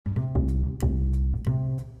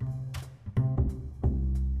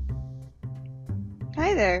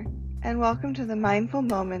Hi there, and welcome to the Mindful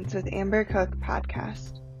Moments with Amber Cook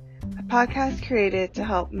podcast, a podcast created to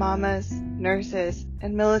help mamas, nurses,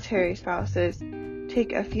 and military spouses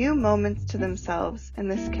take a few moments to themselves in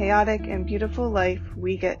this chaotic and beautiful life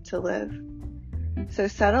we get to live. So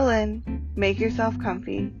settle in, make yourself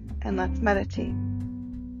comfy, and let's meditate.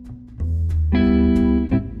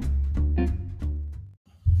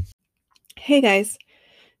 Hey guys,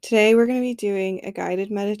 today we're going to be doing a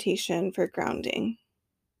guided meditation for grounding.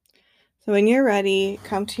 So when you're ready,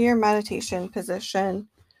 come to your meditation position,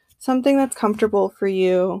 something that's comfortable for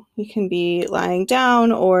you. You can be lying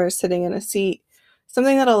down or sitting in a seat,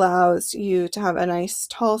 something that allows you to have a nice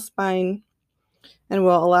tall spine and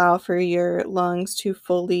will allow for your lungs to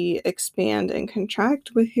fully expand and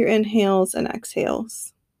contract with your inhales and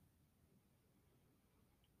exhales.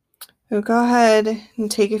 So go ahead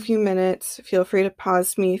and take a few minutes. Feel free to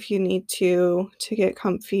pause me if you need to get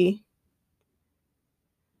comfy.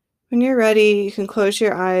 When you're ready, you can close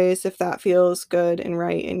your eyes if that feels good and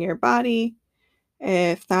right in your body.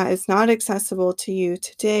 If that is not accessible to you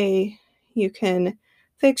today, you can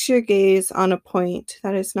fix your gaze on a point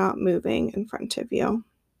that is not moving in front of you.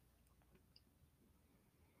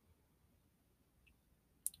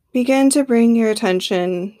 Begin to bring your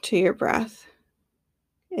attention to your breath.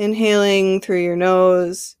 Inhaling through your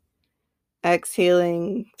nose,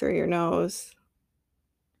 exhaling through your nose.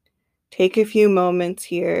 Take a few moments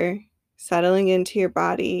here, settling into your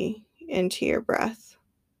body, into your breath.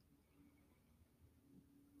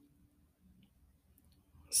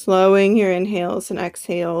 Slowing your inhales and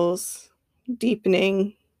exhales,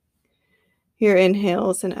 deepening your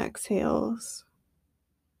inhales and exhales.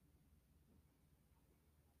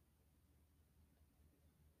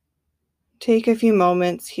 Take a few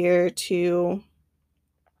moments here to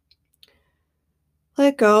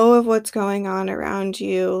let go of what's going on around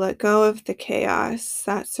you. Let go of the chaos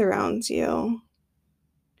that surrounds you.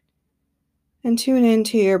 And tune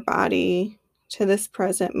into your body, to this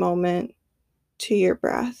present moment, to your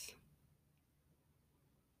breath.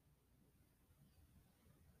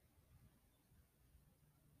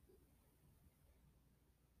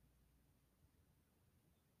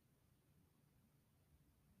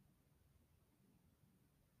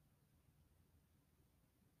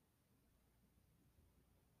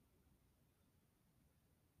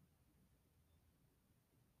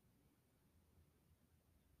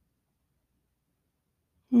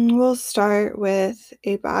 And we'll start with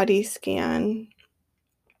a body scan.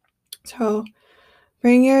 So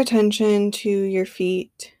bring your attention to your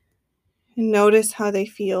feet and notice how they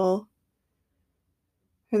feel.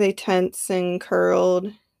 Are they tense and curled?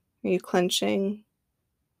 Are you clenching?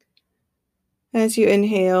 As you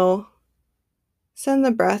inhale, send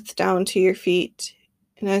the breath down to your feet,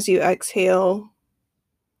 and as you exhale,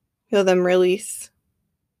 feel them release.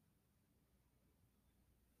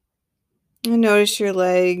 And notice your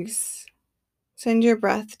legs. Send your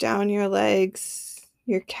breath down your legs,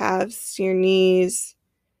 your calves, your knees,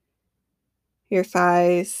 your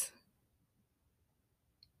thighs.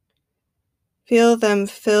 Feel them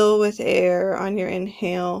fill with air on your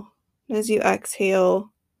inhale. As you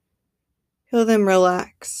exhale, feel them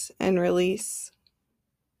relax and release.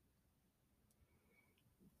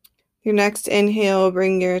 Your next inhale,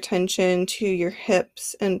 bring your attention to your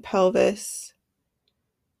hips and pelvis.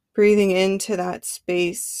 Breathing into that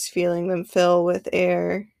space, feeling them fill with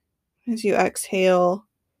air. As you exhale,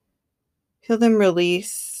 feel them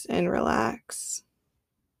release and relax.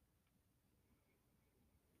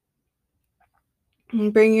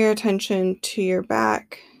 And bring your attention to your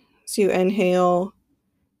back. As you inhale,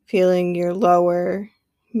 feeling your lower,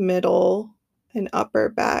 middle, and upper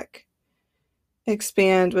back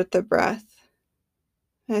expand with the breath.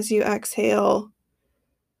 As you exhale,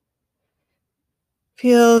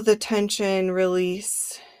 feel the tension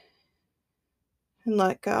release and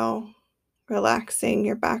let go, relaxing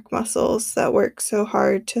your back muscles that work so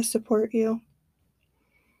hard to support you.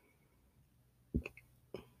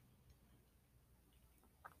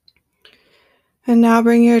 And now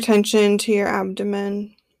bring your attention to your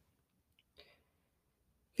abdomen,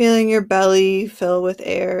 feeling your belly fill with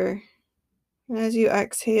air. And as you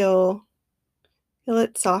exhale, feel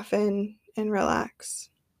it soften and relax.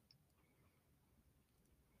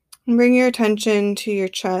 And bring your attention to your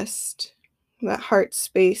chest, that heart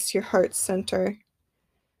space, your heart center.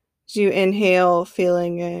 As you inhale,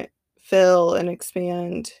 feeling it fill and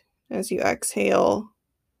expand. As you exhale,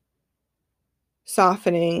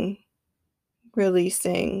 softening,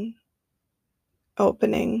 releasing,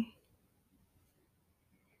 opening.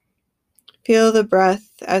 Feel the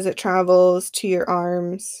breath as it travels to your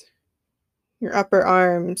arms, your upper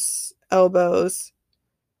arms, elbows,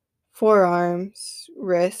 forearms,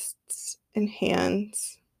 wrists, and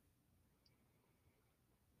hands.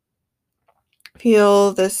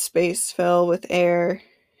 Feel this space fill with air,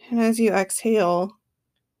 and as you exhale,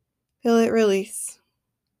 feel it release.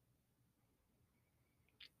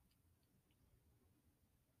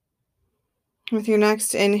 With your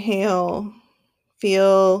next inhale,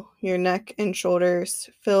 feel your neck and shoulders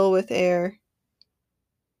fill with air.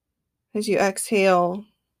 As you exhale,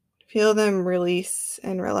 feel them release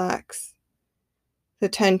and relax. The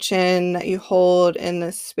tension that you hold in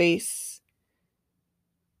this space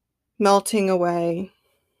melting away.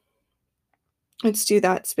 Let's do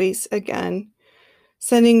that space again.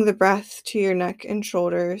 Sending the breath to your neck and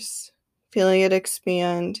shoulders, feeling it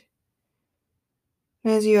expand.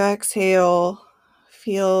 As you exhale,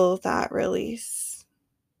 feel that release.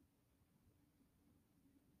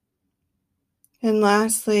 And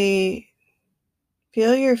lastly,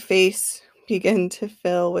 feel your face begin to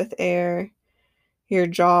fill with air, your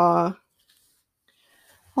jaw,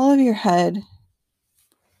 all of your head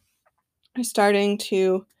are starting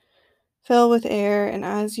to fill with air. And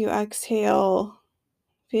as you exhale,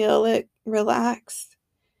 feel it relax.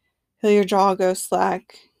 Feel your jaw go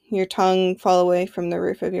slack, your tongue fall away from the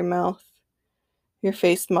roof of your mouth, your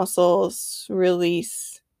face muscles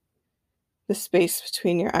release, the space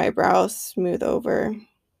between your eyebrows smooth over.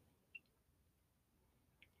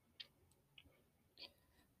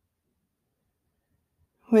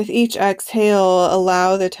 With each exhale,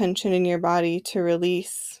 allow the tension in your body to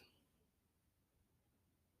release.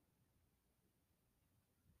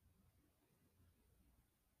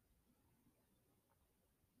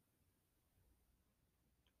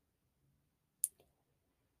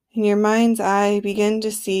 In your mind's eye, begin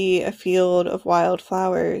to see a field of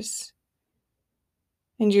wildflowers,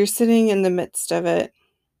 and you're sitting in the midst of it.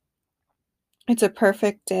 It's a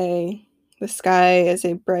perfect day. The sky is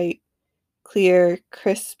a bright, clear,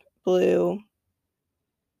 crisp blue.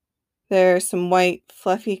 There are some white,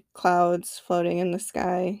 fluffy clouds floating in the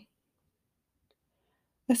sky.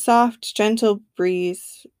 A soft, gentle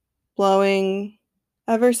breeze blowing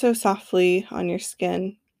ever so softly on your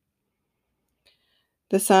skin.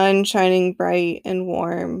 The sun shining bright and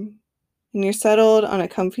warm, and you're settled on a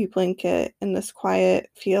comfy blanket in this quiet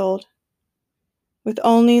field, with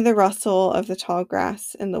only the rustle of the tall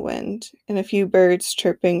grass in the wind and a few birds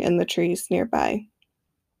chirping in the trees nearby.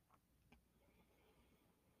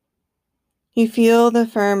 You feel the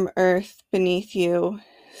firm earth beneath you,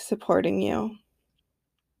 supporting you.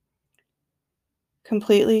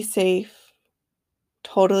 Completely safe,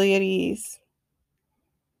 totally at ease,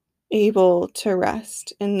 able to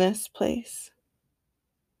rest in this place.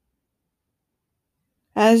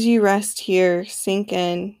 As you rest here, sink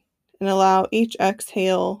in and allow each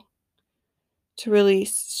exhale to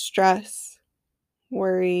release stress,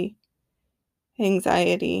 worry,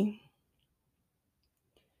 anxiety.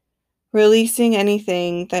 Releasing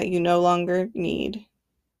anything that you no longer need.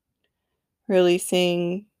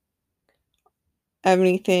 Releasing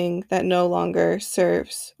anything that no longer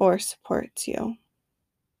serves or supports you.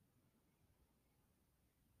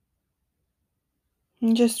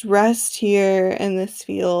 And just rest here in this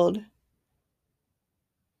field,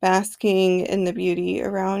 basking in the beauty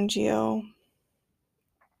around you,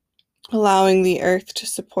 allowing the earth to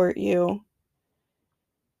support you,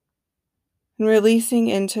 and releasing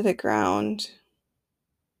into the ground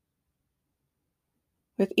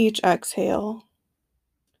with each exhale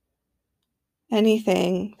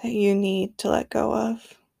anything that you need to let go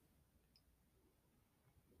of.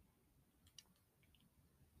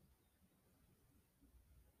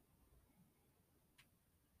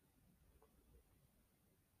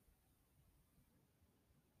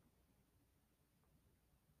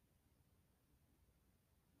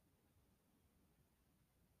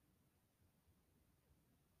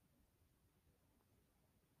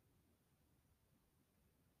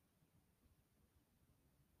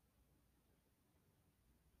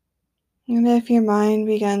 And if your mind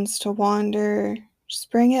begins to wander, just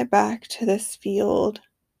bring it back to this field,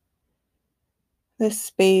 this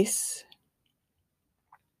space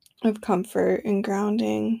of comfort and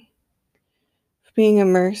grounding, of being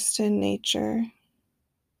immersed in nature.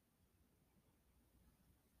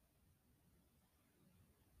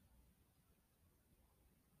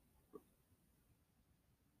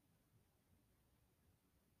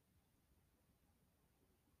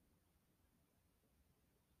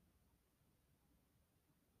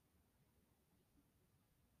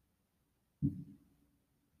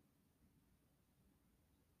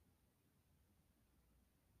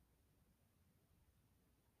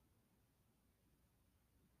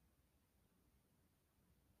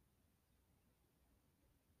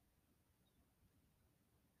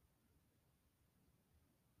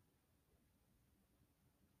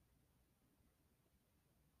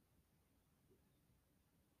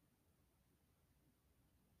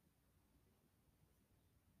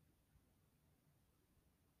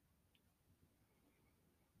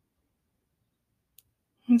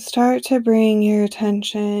 And start to bring your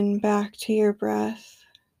attention back to your breath,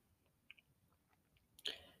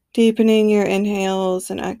 deepening your inhales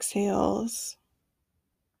and exhales.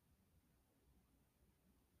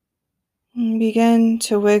 And begin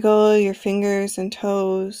to wiggle your fingers and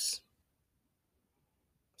toes,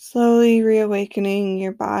 slowly reawakening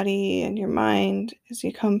your body and your mind as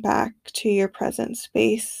you come back to your present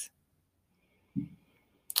space.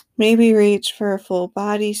 Maybe reach for a full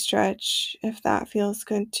body stretch if that feels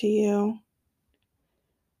good to you.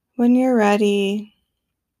 When you're ready,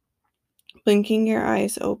 blinking your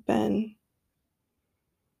eyes open,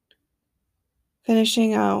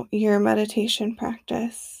 finishing out your meditation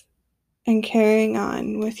practice and carrying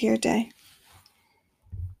on with your day.